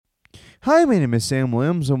Hi, my name is Sam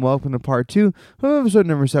Williams, and welcome to part 2 of episode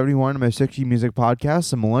number 71 of my 60 music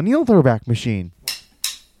podcast, The Millennial Throwback Machine.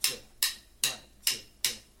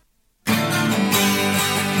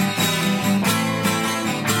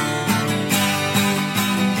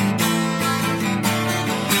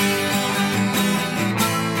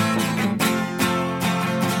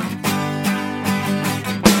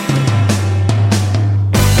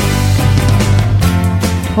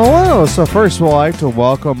 Hello, so first of all, I'd like to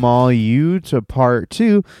welcome all you to part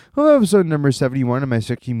 2 of episode number 71 of my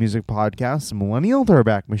 60 music podcast, The Millennial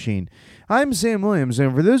Throwback Machine. I'm Sam Williams,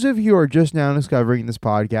 and for those of you who are just now discovering this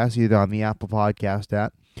podcast, either on the Apple Podcast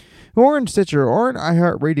app, or on Stitcher, or on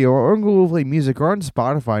iHeartRadio, or on Google Play Music, or on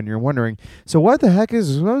Spotify, and you're wondering, so what the heck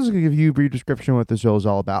is this? I was going to give you a brief description of what the show is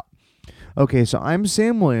all about. Okay, so I'm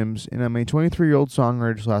Sam Williams, and I'm a 23-year-old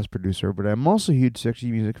songwriter slash producer, but I'm also a huge 60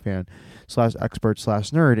 music fan slash expert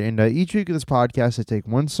slash nerd, and each week of this podcast, I take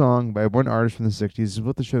one song by one artist from the 60s and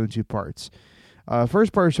split the show into two parts.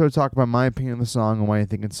 First part of the show, I talk about my opinion of the song and why I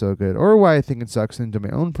think it's so good, or why I think it sucks, and do my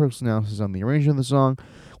own personal analysis on the arrangement of the song,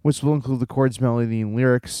 which will include the chords, melody, and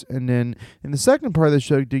lyrics. And then in the second part of the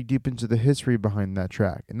show, dig deep into the history behind that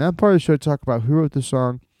track. In that part of the show, I talk about who wrote the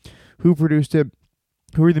song, who produced it,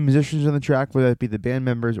 who are the musicians on the track, whether that be the band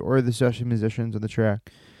members or the session musicians on the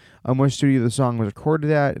track, what studio the song was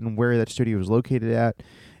recorded at, and where that studio was located at,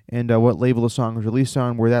 and what label the song was released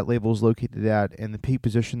on, where that label was located at, and the peak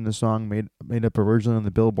position the song made up originally on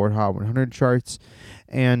the Billboard Hot 100 charts,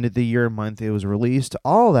 and the year and month it was released.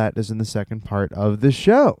 All that is in the second part of the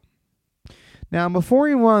show. Now, before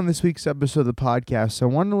we move on this week's episode of the podcast, I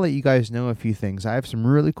want to let you guys know a few things. I have some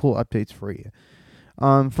really cool updates for you.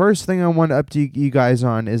 First thing I want to update you guys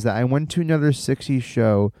on is that I went to another 60s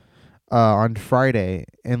show on Friday,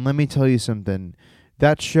 and let me tell you something.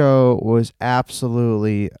 That show was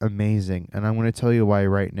absolutely amazing, and I'm going to tell you why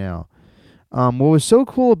right now. What was so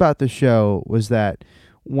cool about the show was that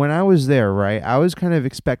when I was there, right, I was kind of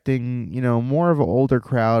expecting, more of an older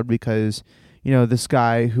crowd because, this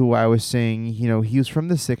guy who I was seeing, he was from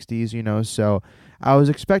the 60s, so I was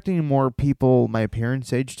expecting more people my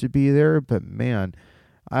parents' age to be there, but man,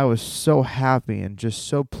 I was so happy and just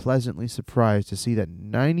so pleasantly surprised to see that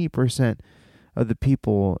 90% of the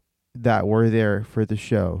people that were there for the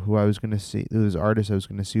show, who I was going to see, those artists I was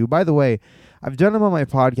going to see, who, by the way, I've done him on my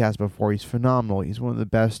podcast before. He's phenomenal. He's one of the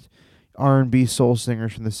best R&B soul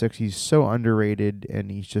singers from the 60s, so underrated, and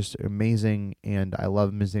he's just amazing, and I love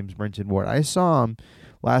him. His name's Brenton Ward. I saw him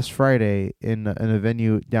last Friday in a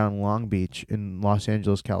venue down Long Beach in Los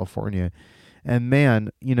Angeles, California. And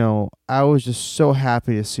man, I was just so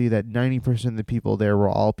happy to see that 90% of the people there were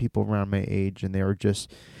all people around my age, and they were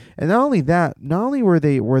just, and not only that, not only were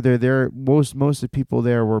they there, most of the people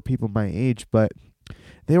there were people my age, but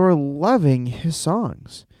they were loving his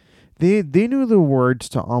songs. They knew the words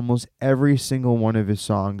to almost every single one of his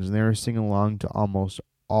songs, and they were singing along to almost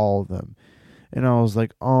all of them. And I was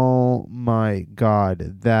like, oh my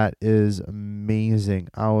God, that is amazing.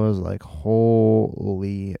 I was like,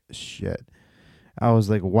 holy shit. I was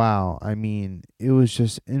like, wow. I mean, it was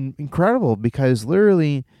just incredible because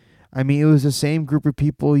literally, it was the same group of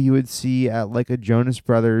people you would see at like a Jonas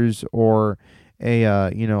Brothers or a,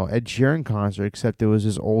 Ed Sheeran concert, except it was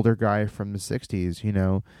this older guy from the 60s,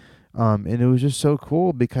 and it was just so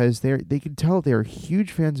cool because they could tell they were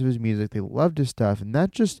huge fans of his music. They loved his stuff, and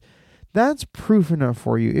that's proof enough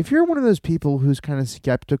for you. If you're one of those people who's kind of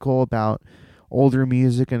skeptical about older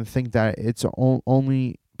music and think that it's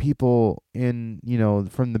only people from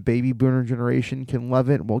the baby boomer generation can love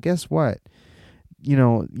it, well, guess what?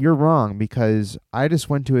 You're wrong, because I just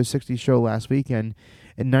went to a 60s show last weekend,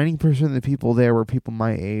 and 90% of the people there were people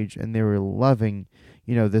my age, and they were loving,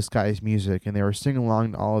 this guy's music, and they were singing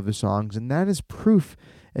along to all of his songs, and that is proof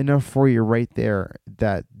enough for you right there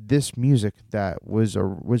that this music that was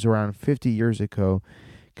around 50 years ago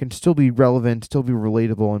can still be relevant, still be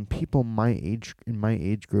relatable, and people my age, in my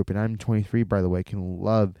age group, and I'm 23 by the way, can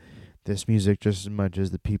love this music just as much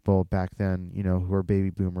as the people back then, who are baby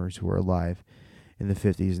boomers who are alive in the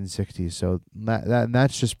 50s and 60s. So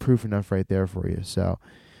that's just proof enough right there for you. So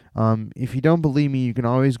if you don't believe me, you can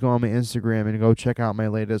always go on my Instagram and go check out my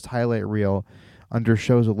latest highlight reel under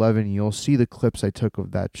shows 11. You'll see the clips I took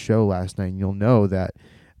of that show last night, and you'll know that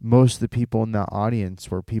most of the people in that audience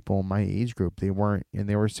were people in my age group. They were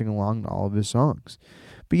singing along to all of his songs.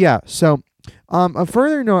 But yeah, so a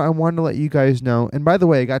further note I wanted to let you guys know, and by the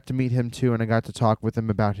way, I got to meet him too, and I got to talk with him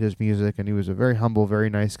about his music, and he was a very humble, very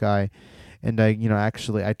nice guy. And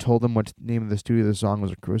I told him what the name of the studio the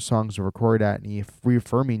songs were recorded at, and he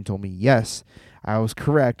reaffirmed me and told me yes, I was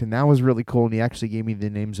correct, and that was really cool. And he actually gave me the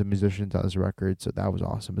names of musicians on his record, so that was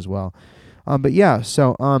awesome as well. But yeah,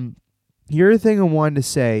 so the other thing I wanted to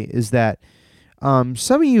say is that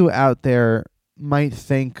some of you out there might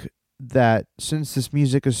think that since this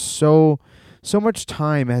music is so much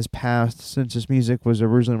time has passed since this music was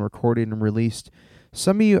originally recorded and released,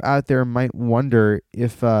 some of you out there might wonder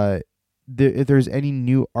if there's any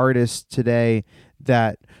new artists today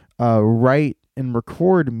that write and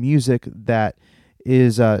record music that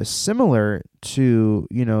is similar to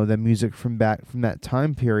the music from that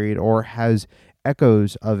time period, or has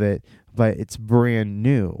echoes of it, but it's brand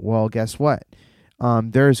new. Well, guess what?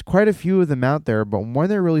 There's quite a few of them out there, but one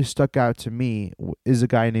that really stuck out to me is a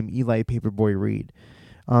guy named Eli Paperboy Reed.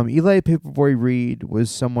 Eli Paperboy Reed was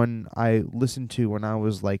someone I listened to when I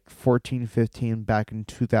was like 14, 15, back in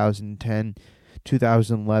 2010,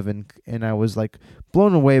 2011, and I was like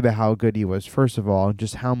blown away by how good he was. First of all,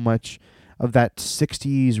 just how much of that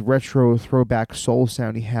 60s retro throwback soul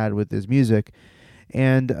sound he had with his music.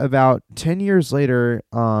 And about 10 years later,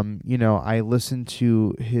 I listened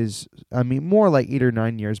to more like 8 or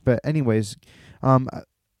 9 years, but anyways,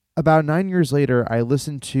 about 9 years later, I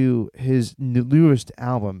listened to his newest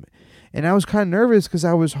album, and I was kind of nervous because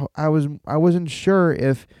I wasn't sure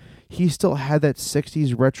if he still had that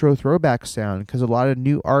 60s retro throwback sound, because a lot of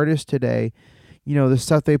new artists today, the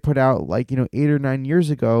stuff they put out 8 or 9 years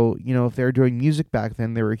ago, if they were doing music back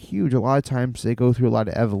then, they were huge. A lot of times they go through a lot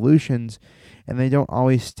of evolutions, and they don't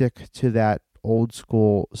always stick to that old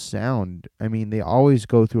school sound. I mean, they always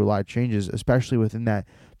go through a lot of changes, especially within that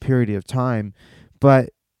period of time.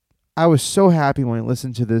 But I was so happy when I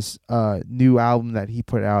listened to this new album that he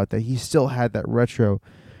put out, that he still had that retro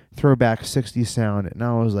throwback 60s sound. And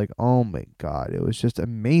I was like, oh my God, it was just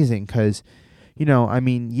amazing. Because, the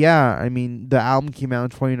album came out in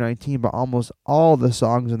 2019, but almost all the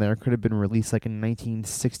songs in there could have been released like in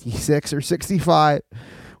 1966 or 65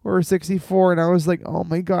 or 64. And I was like, oh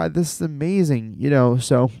my God, this is amazing.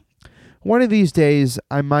 So one of these days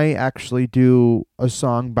I might actually do a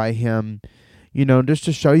song by him, just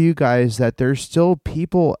to show you guys that there's still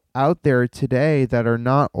people out there today that are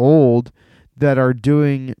not old, that are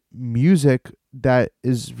doing music that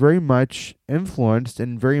is very much influenced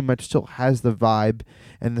and very much still has the vibe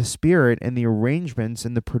and the spirit and the arrangements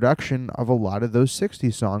and the production of a lot of those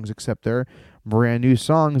 60s songs, except they're brand new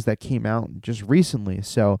songs that came out just recently.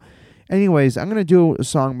 So anyways, I'm going to do a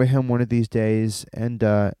song by him one of these days, and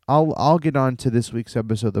I'll get on to this week's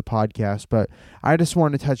episode of the podcast, but I just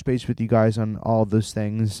want to touch base with you guys on all those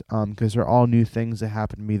things, because they're all new things that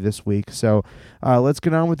happened to me this week. So let's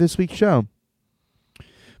get on with this week's show.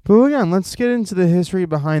 But moving on, let's get into the history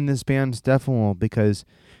behind this band, Steppenwolf, because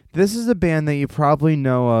this is a band that you probably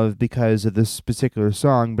know of because of this particular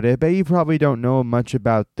song, but I bet you probably don't know much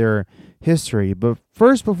about their history. But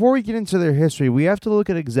first, before we get into their history, we have to look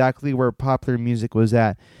at exactly where popular music was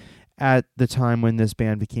at the time when this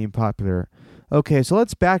band became popular. Okay, so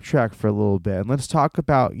let's backtrack for a little bit, and let's talk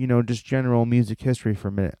about, just general music history for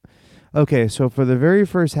a minute. Okay, so for the very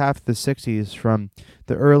first half of the 60s, from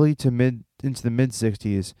the early to into the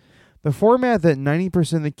mid-60s, the format that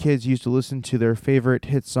 90% of the kids used to listen to their favorite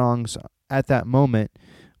hit songs at that moment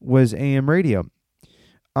was AM radio.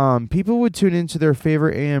 People would tune into their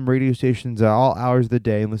favorite AM radio stations at all hours of the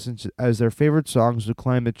day and listen to, as their favorite songs would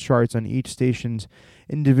climb the charts on each station's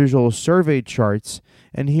individual survey charts,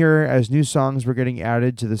 and hear as new songs were getting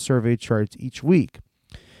added to the survey charts each week.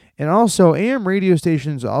 And also, AM radio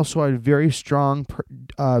stations also had very strong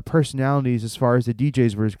personalities as far as the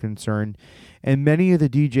DJs were concerned, and many of the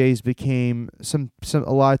DJs became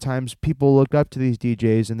a lot of times people looked up to these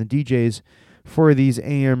DJs, and the DJs for these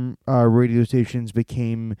AM radio stations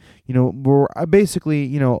became, were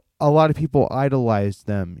basically, a lot of people idolized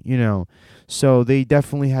them, so they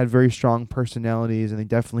definitely had very strong personalities, and they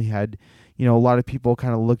definitely had, a lot of people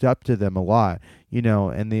kind of looked up to them a lot, and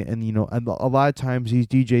a lot of times these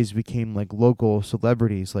DJs became like local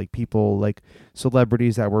celebrities, like people, like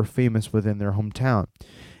celebrities that were famous within their hometown.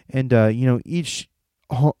 And,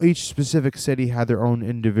 each specific city had their own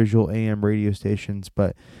individual AM radio stations,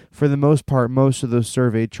 but for the most part, most of those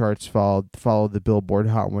survey charts followed the Billboard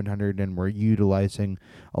Hot 100 and were utilizing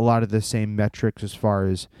a lot of the same metrics as far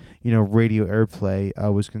as, radio airplay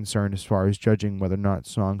was concerned, as far as judging whether or not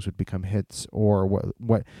songs would become hits, or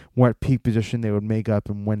what peak position they would make up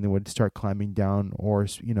and when they would start climbing down or,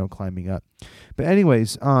 climbing up. But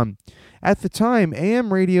anyways, at the time,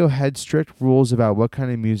 AM radio had strict rules about what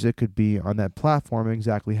kind of music could be on that platform and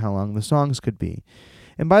exactly how long the songs could be.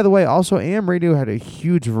 And by the way, also AM radio had a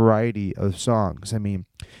huge variety of songs. I mean,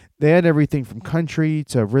 they had everything from country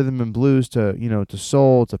to rhythm and blues to, to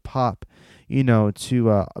soul to pop,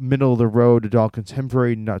 to middle of the road to all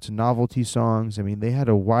contemporary, not to novelty songs. I mean, they had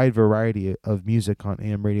a wide variety of music on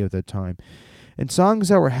AM radio at that time. And songs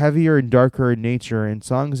that were heavier and darker in nature, and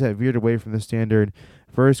songs that veered away from the standard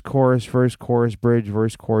verse, chorus, bridge,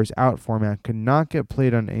 verse, chorus, out format could not get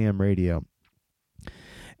played on AM radio.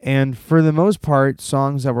 And for the most part,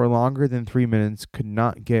 songs that were longer than 3 minutes could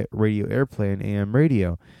not get radio airplay on AM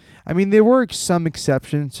radio. I mean, there were some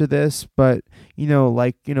exceptions to this, but,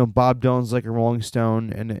 Bob Dylan's Like a Rolling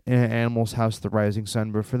Stone and Animal's House, The Rising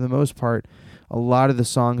Sun. But for the most part, a lot of the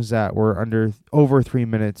songs that were over 3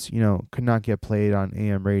 minutes, could not get played on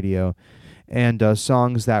AM radio. And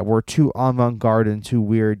songs that were too avant-garde and too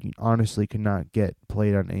weird, honestly, could not get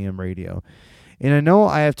played on AM radio. And I know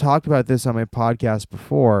I have talked about this on my podcast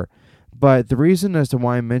before, but the reason as to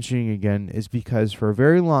why I'm mentioning it again is because for a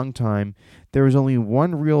very long time, there was only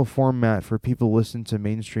one real format for people to listen to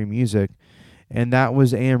mainstream music, and that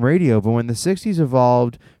was AM radio. But when the 60s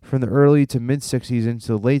evolved from the early to mid-60s into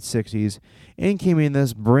the late 60s, and came in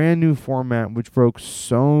this brand new format which broke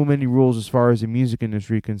so many rules as far as the music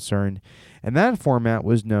industry concerned, and that format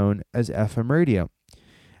was known as FM radio.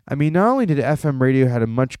 I mean, not only did FM radio had a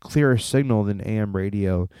much clearer signal than AM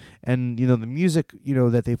radio, and, the music,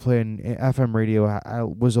 that they play in FM radio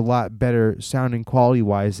was a lot better sounding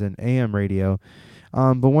quality-wise than AM radio.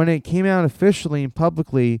 But when it came out officially and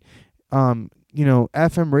publicly,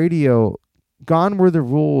 FM radio, gone were the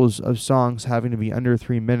rules of songs having to be under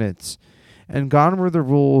 3 minutes. And gone were the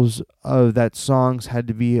rules of that songs had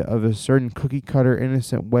to be of a certain cookie-cutter,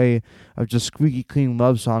 innocent way of just squeaky clean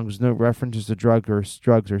love songs, no references to drugs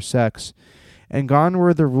or sex. And gone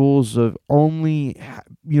were the rules of only,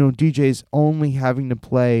 DJs only having to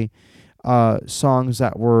play songs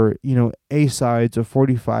that were, A-sides of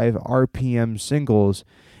 45 RPM singles,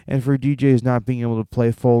 and for DJs not being able to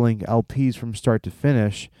play full-length LPs from start to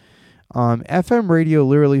finish. FM radio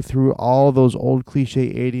literally threw all those old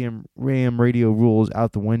cliche AM radio rules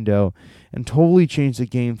out the window and totally changed the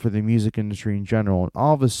game for the music industry in general. And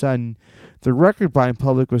all of a sudden, the record buying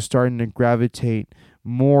public was starting to gravitate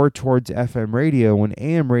more towards FM radio when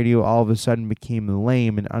AM radio all of a sudden became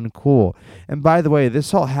lame and uncool. And by the way,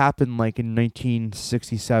 this all happened like in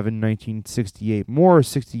 1967, 1968, more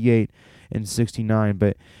 68 and 69,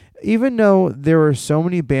 but even though there were so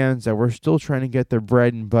many bands that were still trying to get their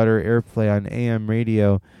bread and butter airplay on AM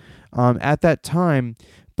radio at that time,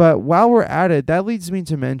 but while we're at it, that leads me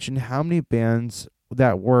to mention how many bands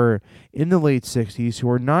that were in the late 60s who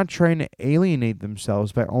were not trying to alienate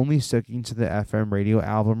themselves by only sticking to the FM radio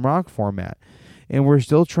album rock format, and were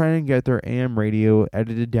still trying to get their AM radio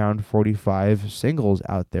edited down to 45 singles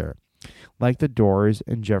out there, like The Doors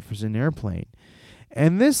and Jefferson Airplane.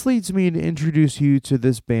 And this leads me to introduce you to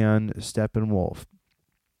this band, Steppenwolf.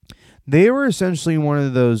 They were essentially one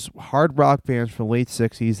of those hard rock bands from the late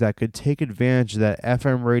 60s that could take advantage of that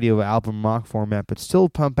FM radio album rock format, but still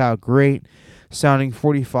pump out great sounding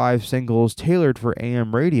 45 singles tailored for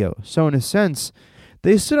AM radio. So in a sense,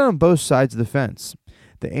 they stood on both sides of the fence.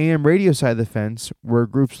 The AM radio side of the fence, where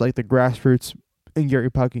groups like the Grassroots and Gary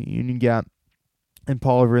Puckett, Union Gap, and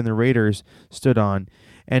Paul Revere and the Raiders stood on,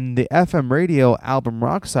 and the FM radio album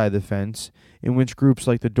rock side of the fence, in which groups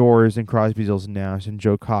like The Doors and Crosby, Stills and Nash and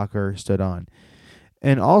Joe Cocker stood on.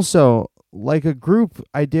 And also, like a group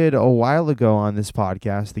I did a while ago on this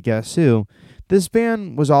podcast, the Guess Who, this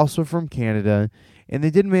band was also from Canada, and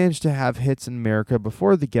they did manage to have hits in America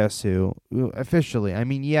before the Guess Who, officially. I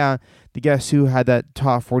mean, yeah, the Guess Who had that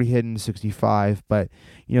top 40 hit in 65, but,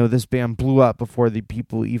 this band blew up before the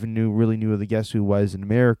people even really knew who the Guess Who was in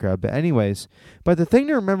America. But anyways, the thing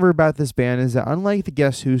to remember about this band is that unlike the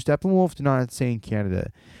Guess Who, Steppenwolf did not stay in Canada.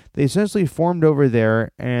 They essentially formed over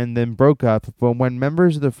there and then broke up, but when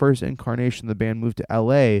members of the first incarnation of the band moved to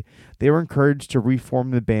LA, they were encouraged to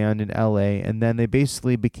reform the band in LA, and then they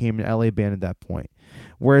basically became an LA band at that point.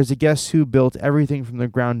 Whereas the Guess Who built everything from the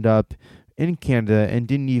ground up in Canada and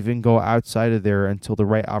didn't even go outside of there until the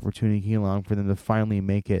right opportunity came along for them to finally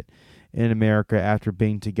make it in America after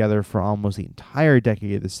being together for almost the entire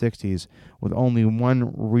decade of the 60s with only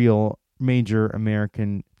one real major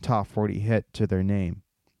American top 40 hit to their name.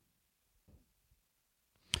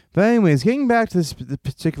 But anyways, getting back to this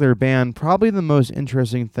particular band, probably the most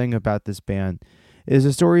interesting thing about this band is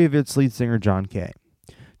the story of its lead singer, John Kay.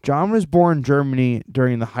 John was born in Germany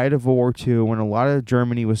during the height of World War II when a lot of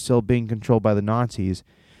Germany was still being controlled by the Nazis.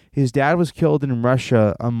 His dad was killed in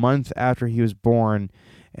Russia a month after he was born,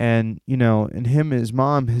 and his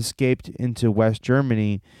mom escaped into West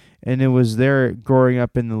Germany, And it was there growing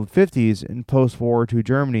up in the 50s in post-World War II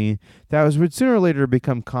Germany that would sooner or later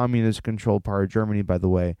become communist-controlled part of Germany, by the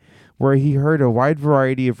way, where he heard a wide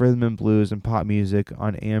variety of rhythm and blues and pop music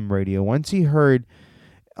on AM radio. Once he heard,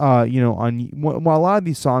 well, a lot of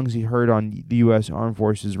these songs he heard on the U.S. Armed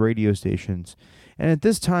Forces radio stations. And at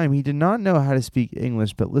this time, he did not know how to speak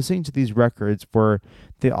English, but listening to these records where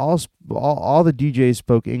they all the DJs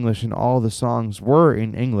spoke English and all the songs were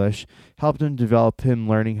in English helped him develop him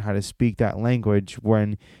learning how to speak that language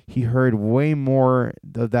when he heard way more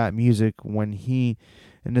of that music when he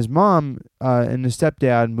and his mom and his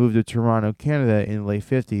stepdad moved to Toronto, Canada in the late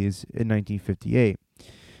 50s in 1958.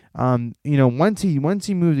 Once he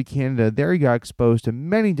moved to Canada, there he got exposed to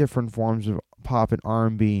many different forms of pop and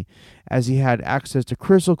R&B, as he had access to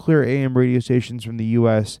crystal clear AM radio stations from the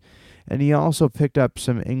U.S., and he also picked up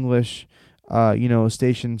some English,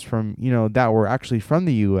 stations from that were actually from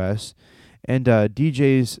the U.S. and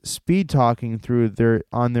DJs speed talking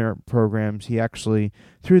on their programs. He actually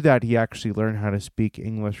learned how to speak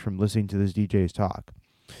English from listening to those DJs talk.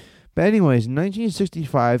 But anyways, in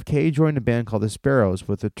 1965, Kay joined a band called the Sparrows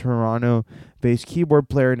with a Toronto-based keyboard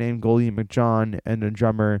player named Goldie McJohn and a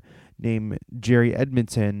drummer named Jerry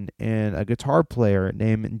Edmonton and a guitar player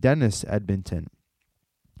named Dennis Edmonton.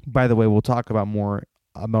 By the way, we'll talk about more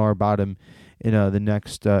about him in the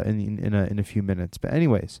next in a few minutes. But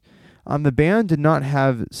anyways, the band did not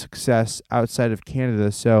have success outside of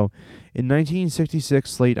Canada, so in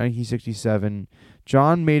 1966, late 1967,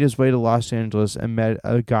 John made his way to Los Angeles and met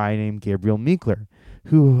a guy named Gabriel Meekler,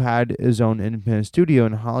 who had his own independent studio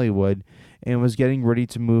in Hollywood and was getting ready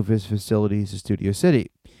to move his facilities to Studio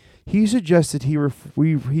City. He suggested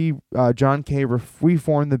John Kay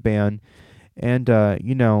reform the band,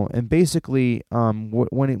 and basically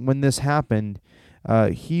when this happened,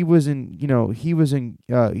 he was in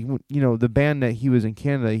the band that he was in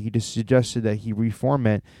Canada. He just suggested that he reform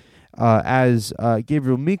it. As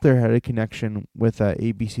Gabriel Meekler had a connection with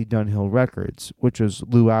ABC Dunhill Records, which was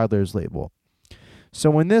Lou Adler's label. So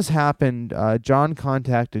when this happened, John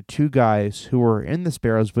contacted two guys who were in the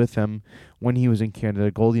Sparrows with him when he was in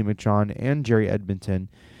Canada, Goldie McJohn and Jerry Edmonton,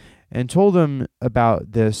 and told them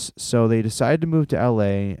about this. So they decided to move to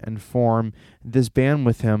LA and form this band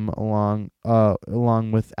with him, along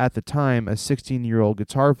with, at the time, a 16-year-old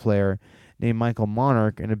guitar player named Michael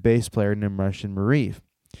Monarch and a bass player named Russian Marif.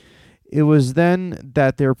 It was then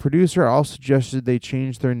that their producer also suggested they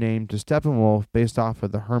change their name to Steppenwolf based off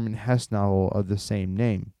of the Herman Hesse novel of the same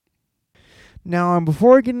name. Now,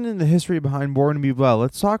 before getting into the history behind Born to Be Well,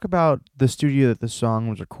 let's talk about the studio that the song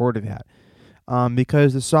was recorded at.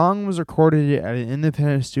 Because the song was recorded at an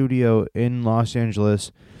independent studio in Los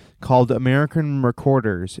Angeles called American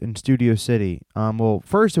Recorders in Studio City.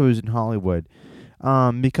 First it was in Hollywood.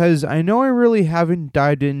 Because I know I really haven't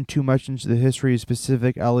dived in too much into the history of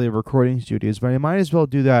specific LA recording studios, but I might as well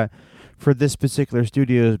do that for this particular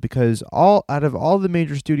studio, because out of all the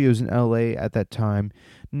major studios in LA at that time,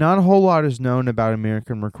 not a whole lot is known about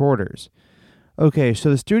American Recorders. Okay,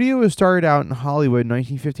 so the studio was started out in Hollywood in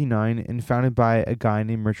 1959 and founded by a guy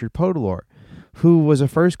named Richard Podolor, who was a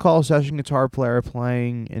first call session guitar player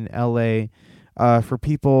playing in LA for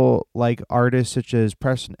people like artists such as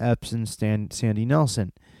Preston Epps and Sandy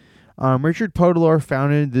Nelson. Richard Podolor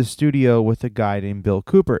founded the studio with a guy named Bill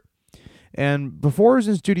Cooper. And before it was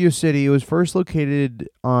in Studio City, it was first located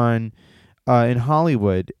in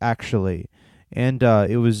Hollywood, actually. And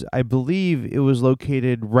I believe it was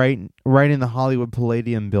located right in the Hollywood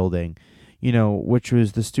Palladium building, which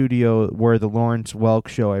was the studio where the Lawrence Welk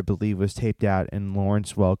show, I believe, was taped at, and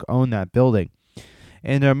Lawrence Welk owned that building.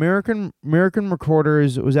 And American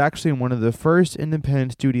Recorders was actually one of the first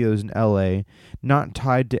independent studios in LA not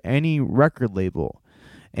tied to any record label.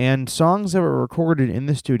 And songs that were recorded in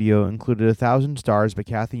the studio included 1,000 Stars by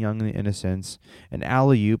Kathy Young and the Innocents, and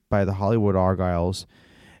Alley-Oop by the Hollywood Argyles.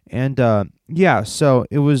 And so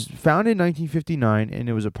it was founded in 1959, and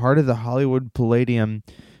it was a part of the Hollywood Palladium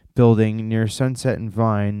building near Sunset and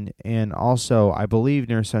Vine, and also, I believe,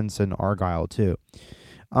 near Sunset and Argyle, too.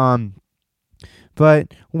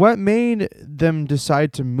 But what made them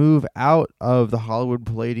decide to move out of the Hollywood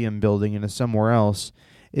Palladium building into somewhere else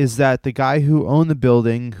is that the guy who owned the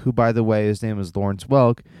building, who, by the way, his name was Lawrence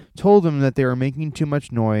Welk, told them that they were making too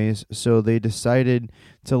much noise, so they decided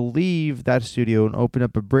to leave that studio and open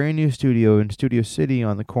up a brand new studio in Studio City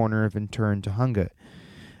on the corner of Ventura and Tujunga.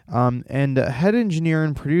 And the head engineer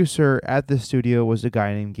and producer at the studio was a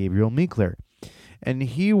guy named Gabriel Meekler. And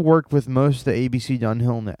he worked with most of the ABC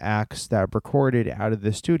Dunhill and the acts that recorded out of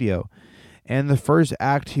the studio. And the first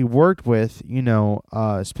act he worked with,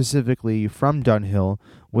 specifically from Dunhill,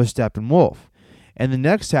 was Steppenwolf. And the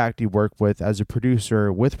next act he worked with as a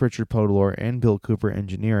producer with Richard Podolor and Bill Cooper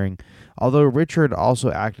Engineering, although Richard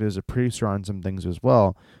also acted as a producer on some things as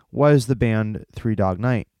well, was the band Three Dog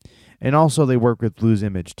Night. And also they worked with Blues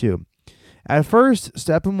Image too. At first,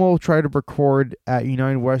 Steppenwolf tried to record at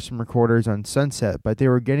United Western Recorders on Sunset, but they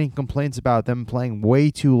were getting complaints about them playing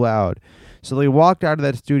way too loud. So they walked out of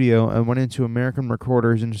that studio and went into American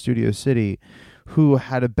Recorders in Studio City, who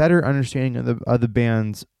had a better understanding of the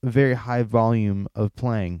band's very high volume of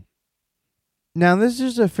playing. Now, this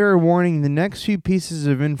is a fair warning. The next few pieces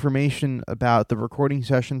of information about the recording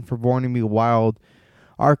session for Born to Be Wild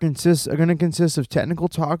are going to consist of technical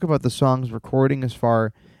talk about the song's recording as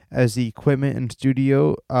far as the equipment and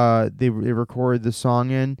studio they recorded the song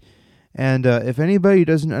in. And if anybody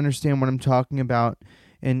doesn't understand what I'm talking about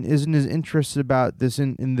and isn't as interested about this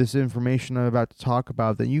in this information I'm about to talk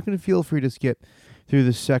about, then you can feel free to skip through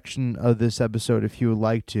this section of this episode if you would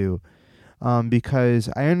like to. Because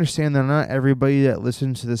I understand that not everybody that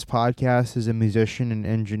listens to this podcast is a musician and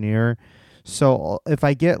engineer. So if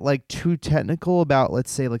I get like too technical about,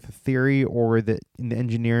 let's say, like the theory or the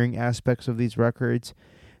engineering aspects of these records,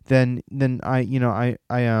 then I get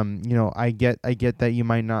that you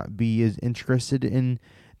might not be as interested in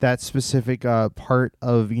that specific part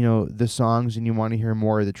of the songs, and you want to hear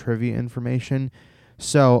more of the trivia information.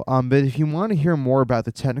 So, but if you want to hear more about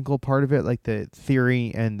the technical part of it, like the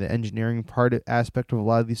theory and the engineering aspect of a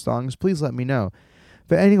lot of these songs, please let me know.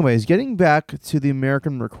 But anyways, getting back to the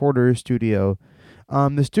American Recorder studio,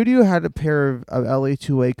 the studio had a pair of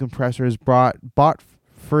LA2A compressors bought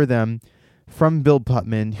for them from Bill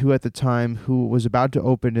Putman, who at the time was about to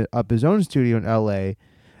open up his own studio in LA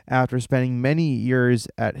after spending many years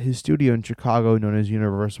at his studio in Chicago known as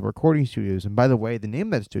Universal Recording Studios. And by the way, the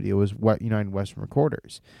name of that studio was United Western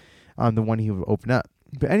Recorders, the one he would open up.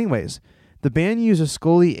 But anyways, the band used a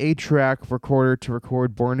Scully 8-track recorder to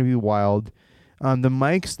record Born to Be Wild. The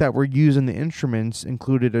mics that were used in the instruments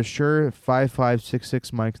included a Shure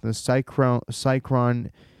 5566 mic and a Synchron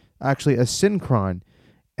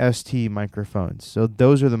ST microphones. So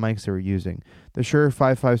those are the mics they were using. The Shure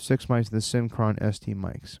 556 mics and the Synchron ST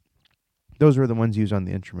mics. Those were the ones used on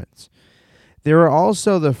the instruments. They were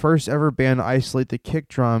also the first ever band to isolate the kick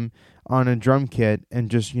drum on a drum kit and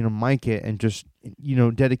just, mic it and just,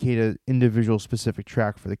 dedicate an individual specific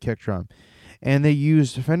track for the kick drum. And they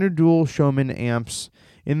used Fender Dual Showman amps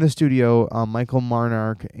in the studio. Michael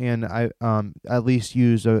Marnark and I at least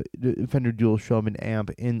used a Fender Dual Showman amp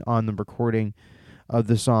on the recording of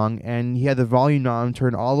the song, and he had the volume knob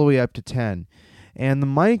turned all the way up to 10. And the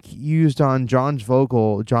mic used on John's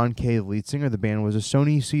vocal, John Kay, the lead singer of the band, was a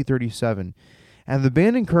Sony C37. And the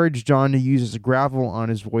band encouraged John to use his gravel on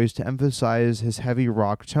his voice to emphasize his heavy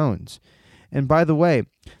rock tones. And by the way,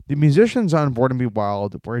 the musicians on Born to Be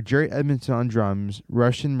Wild were Jerry Edmondson on drums,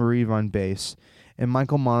 Russian Marie on bass, and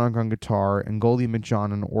Michael Monarch on guitar, and Goldie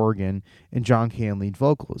McJohn on organ, and John Kay on lead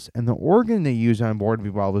vocals. And the organ they used on Born to Be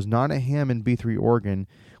Wild was not a Hammond B3 organ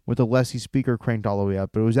with a Leslie speaker cranked all the way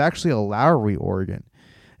up, but it was actually a Lowry organ.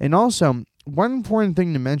 And also, one important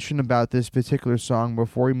thing to mention about this particular song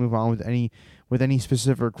before we move on with any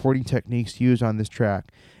specific recording techniques used on this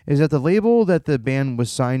track is that the label that the band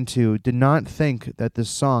was signed to did not think that this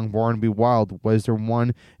song, Born to Be Wild, was their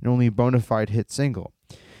one and only bona fide hit single.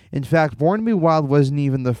 In fact, Born to Be Wild wasn't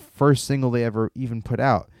even the first single they ever even put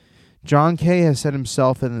out. John Kay has said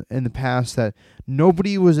himself in the past that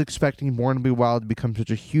nobody was expecting Born to Be Wild to become such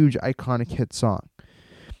a huge, iconic hit song.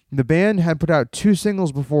 The band had put out 2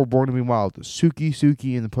 singles before Born to Be Wild, Suki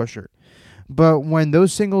Suki and The Pusher. But when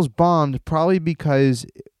those singles bombed, probably because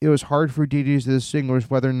it was hard for DJs to distinguish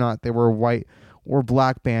whether or not they were a white or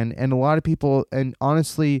black band, and a lot of people, and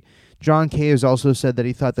honestly, John Kay has also said that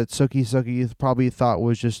he thought that Suki Suki probably thought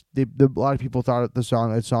was just, a lot of people thought that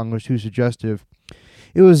song was too suggestive.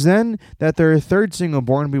 It was then that their third single,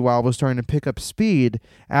 Born to Be Wild, was starting to pick up speed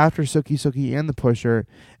after Suki Suki and The Pusher,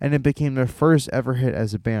 and it became their first ever hit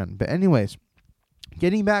as a band. But anyways,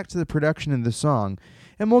 getting back to the production of the song,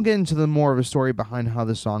 and we'll get into the more of a story behind how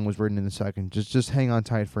the song was written in a second. Just hang on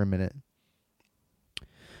tight for a minute.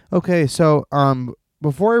 Okay, so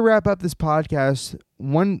before I wrap up this podcast,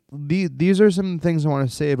 these are some things I want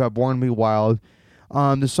to say about Born to Be Wild.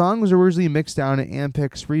 The song was originally mixed down at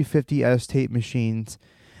Ampex 350S tape machines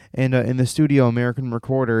and in the studio American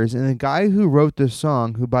Recorders. And the guy who wrote this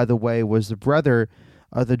song, who by the way was the brother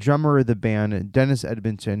of the drummer of the band, Dennis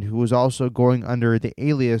Edmonton, who was also going under the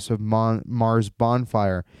alias of Mars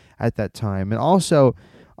Bonfire at that time. And also,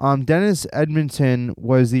 Dennis Edmonton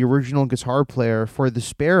was the original guitar player for the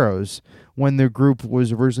Sparrows when their group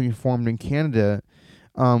was originally formed in Canada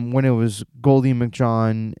when it was Goldie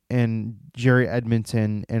McJohn and Jerry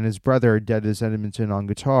Edmonton and his brother Dennis Edmonton on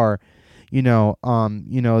guitar.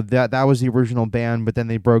 That was the original band, but then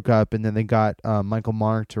they broke up, and then they got Michael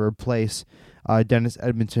Monarch to replace Dennis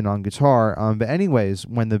Edmonton on guitar. But anyways,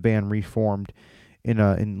 when the band reformed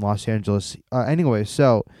in Los Angeles,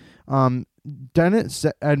 Dennis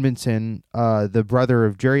Edmonton, the brother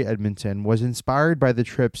of Jerry Edmonton, was inspired by the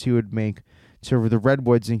trips he would make to the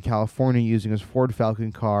redwoods in California using his Ford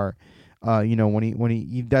Falcon car. That's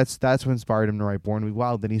what inspired him to write Born to Be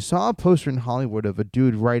Wild. Then he saw a poster in Hollywood of a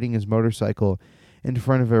dude riding his motorcycle in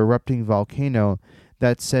front of an erupting volcano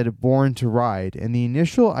that said "Born to Ride," and the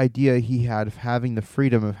initial idea he had of having the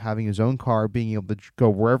freedom of having his own car, being able to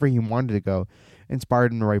go wherever he wanted to go,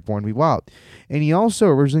 inspired him to write Born to Be Wild. And he also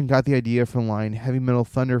originally got the idea from the line "Heavy Metal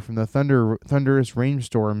Thunder" from the thunderous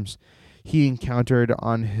rainstorms he encountered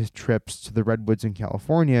on his trips to the redwoods in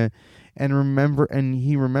California, and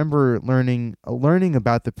he remember learning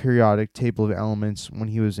about the periodic table of elements when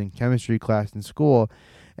he was in chemistry class in school,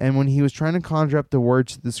 and when he was trying to conjure up the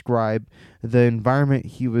words to describe the environment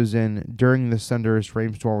he was in during the thunderous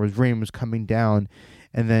rainstorm, as rain was coming down,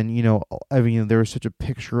 and then there was such a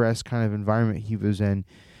picturesque kind of environment he was in.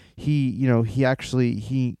 He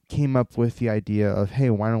came up with the idea of,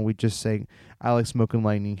 hey, why don't we just say "I Like Smoke and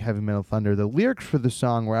Lightning, Heavy Metal Thunder." The lyrics for the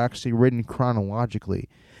song were actually written chronologically,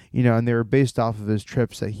 and they were based off of his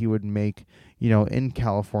trips that he would make, in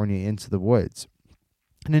California into the woods.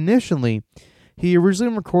 And initially, he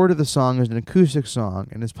originally recorded the song as an acoustic song,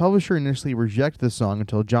 and his publisher initially rejected the song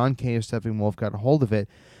until John Kay of Steppenwolf got a hold of it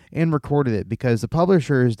and recorded it, because the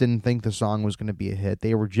publishers didn't think the song was going to be a hit.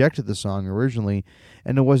 They rejected the song originally,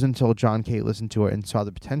 and it wasn't until John Kay listened to it and saw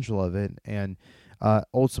the potential of it, and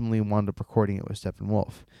ultimately wound up recording it with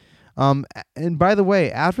Steppenwolf. And by the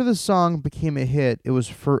way, after the song became a hit, it was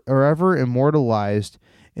forever immortalized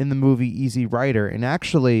in the movie Easy Rider. And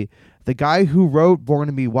actually, the guy who wrote Born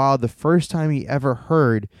to Be Wild, the first time he ever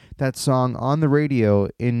heard that song on the radio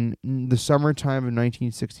in the summertime of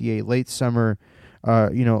 1968, late summer,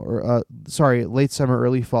 early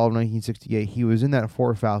fall of 1968, he was in that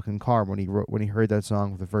Ford Falcon car when he heard that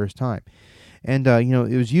song for the first time. And,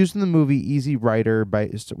 it was used in the movie Easy Rider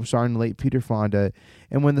starring late Peter Fonda.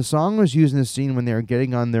 And when the song was used in the scene when they were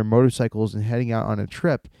getting on their motorcycles and heading out on a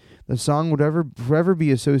trip, the song would forever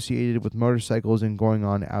be associated with motorcycles and going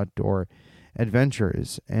on outdoor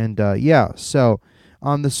adventures. And,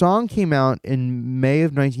 the song came out in May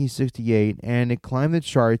of 1968, and it climbed the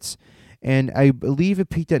charts. And I believe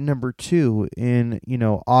it peaked at number 2 in,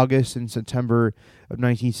 August and September of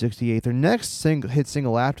 1968. Their next hit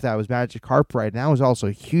single after that was Magic Carpet Ride, and that was also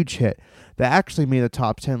a huge hit. That actually made the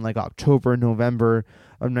top 10 like October, November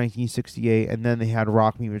of 1968. And then they had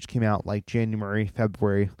Rock Me, which came out like January,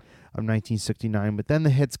 February of 1969. But then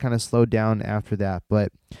the hits kind of slowed down after that.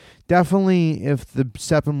 But definitely, if the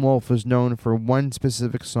Steppenwolf was known for one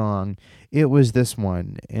specific song, it was this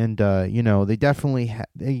one. And, they definitely,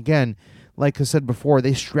 again, like I said before,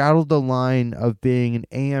 they straddled the line of being an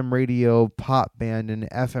AM radio pop band and an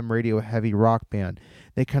FM radio heavy rock band.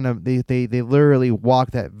 They literally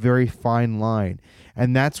walked that very fine line.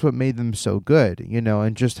 And that's what made them so good,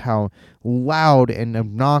 and just how loud and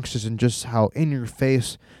obnoxious and just how in your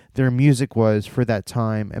face their music was for that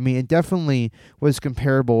time. I mean, it definitely was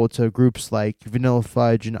comparable to groups like Vanilla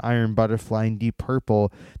Fudge and Iron Butterfly and Deep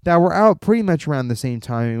Purple that were out pretty much around the same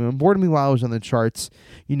time. When Born to Be Wild was on the charts,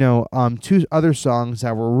 two other songs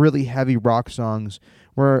that were really heavy rock songs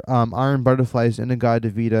were Iron Butterfly's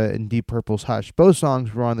Inagata Vita and Deep Purple's Hush. Both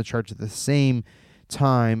songs were on the charts at the same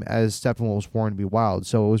time as Steppenwolf's Born to Be Wild.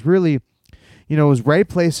 So it was really, it was right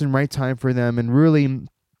place and right time for them, and really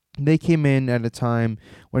they came in at a time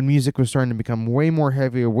when music was starting to become way more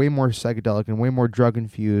heavier, way more psychedelic, and way more drug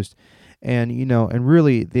infused, and and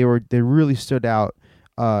really they really stood out,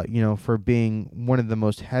 for being one of the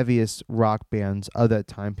most heaviest rock bands of that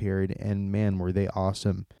time period. And man, were they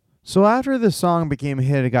awesome! So after the song became a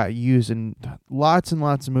hit, it got used in lots and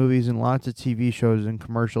lots of movies and lots of TV shows and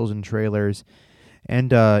commercials and trailers. And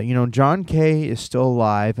John Kay is still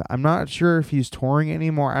alive. I'm not sure if he's touring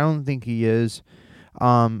anymore. I don't think he is.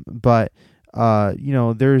 But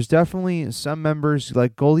there's definitely some members,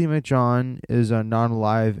 like Goldie McJohn is not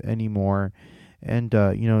alive anymore. And,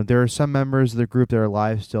 there are some members of the group that are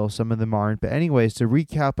alive still. Some of them aren't. But anyways, to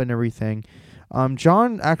recap and everything,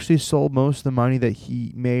 John actually sold most of the money that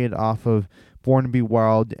he made off of Born to Be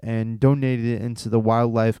Wild and donated it into the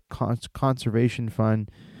Wildlife Conservation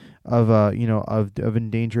Fund of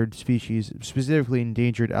endangered species, specifically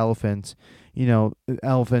endangered elephants.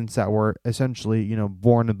 Elephants that were essentially,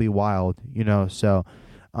 born to be wild, so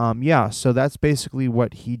Yeah, so that's basically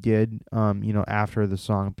what he did, after the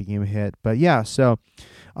song became a hit. But yeah, so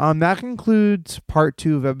that concludes part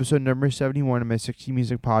 2 of episode number 71 of my 60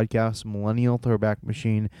 Music Podcast, Millennial Throwback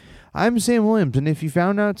Machine. I'm Sam Williams, and if you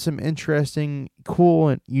found out some interesting, cool,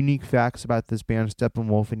 and unique facts about this band,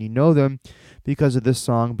 Steppenwolf, and you know them because of this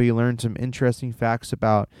song, but you learned some interesting facts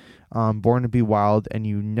about Born to Be Wild, and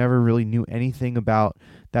you never really knew anything about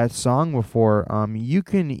that song before, you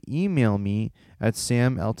can email me at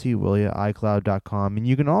samltwilly@icloud.com, and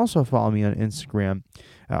you can also follow me on Instagram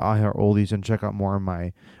at iHeartOldies and check out more of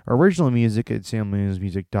my original music at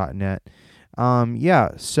samwilliamsmusic.net.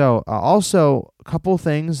 So also a couple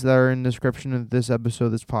things that are in the description of this episode,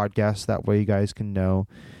 this podcast, that way you guys can know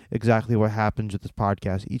exactly what happens with this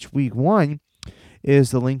podcast each week. One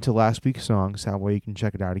is the link to last week's songs, that way you can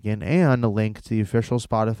check it out again, and a link to the official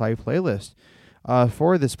Spotify playlist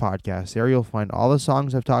for this podcast. There you'll find all the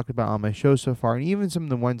songs I've talked about on my show so far, and even some of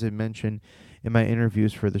the ones I mentioned in my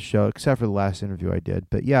interviews for the show, except for the last interview I did.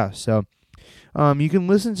 But yeah, so you can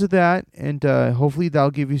listen to that, and hopefully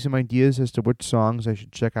that'll give you some ideas as to which songs I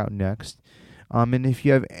should check out next. And if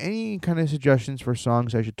you have any kind of suggestions for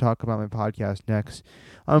songs I should talk about in my podcast next,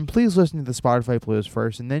 please listen to the Spotify playlist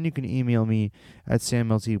first, and then you can email me at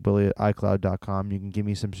samltwilly@icloud.com. You can give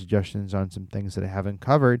me some suggestions on some things that I haven't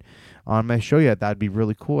covered on my show yet. That'd be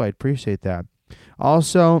really cool. I'd appreciate that.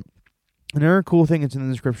 Also, another cool thing that's in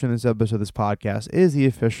the description of this episode of this podcast is the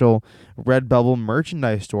official Redbubble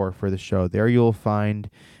merchandise store for the show. There you'll find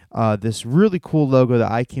this really cool logo that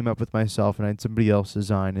I came up with myself and I had somebody else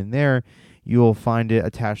design. And there you'll find it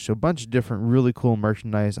attached to a bunch of different really cool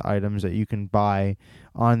merchandise items that you can buy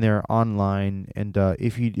on there online. And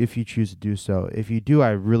if you choose to do so, if you do, I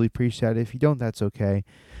really appreciate it. If you don't, that's okay.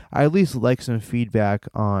 I at least like some feedback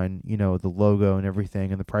on, the logo and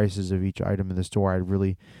everything and the prices of each item in the store. I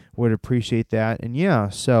really would appreciate that. And yeah,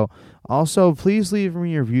 so also please leave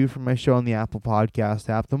me a review for my show on the Apple Podcast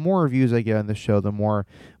app. The more reviews I get on the show, the more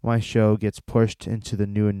my show gets pushed into the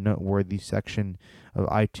new and noteworthy section of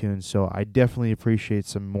iTunes. So I definitely appreciate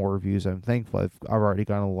some more reviews. I'm thankful I've already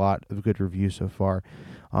gotten a lot of good reviews so far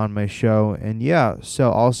on my show. And yeah,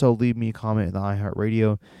 so also leave me a comment in the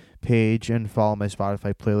iHeartRadio page and follow my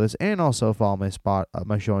Spotify playlist, and also follow my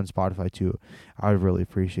show on Spotify too. I would really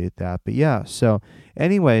appreciate that. But yeah, so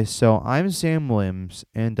anyway, so I'm Sam Williams,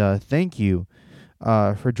 and thank you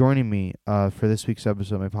for joining me for this week's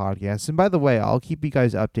episode of my podcast. And by the way, I'll keep you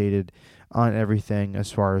guys updated on everything as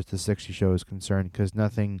far as the 60 show is concerned, because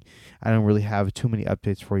I don't really have too many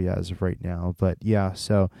updates for you as of right now. But yeah,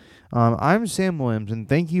 so I'm Sam Williams, and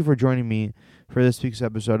thank you for joining me for this week's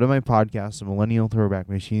episode of my podcast, The Millennial Throwback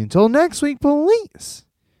Machine. Until next week, please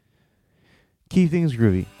keep things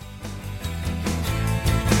groovy.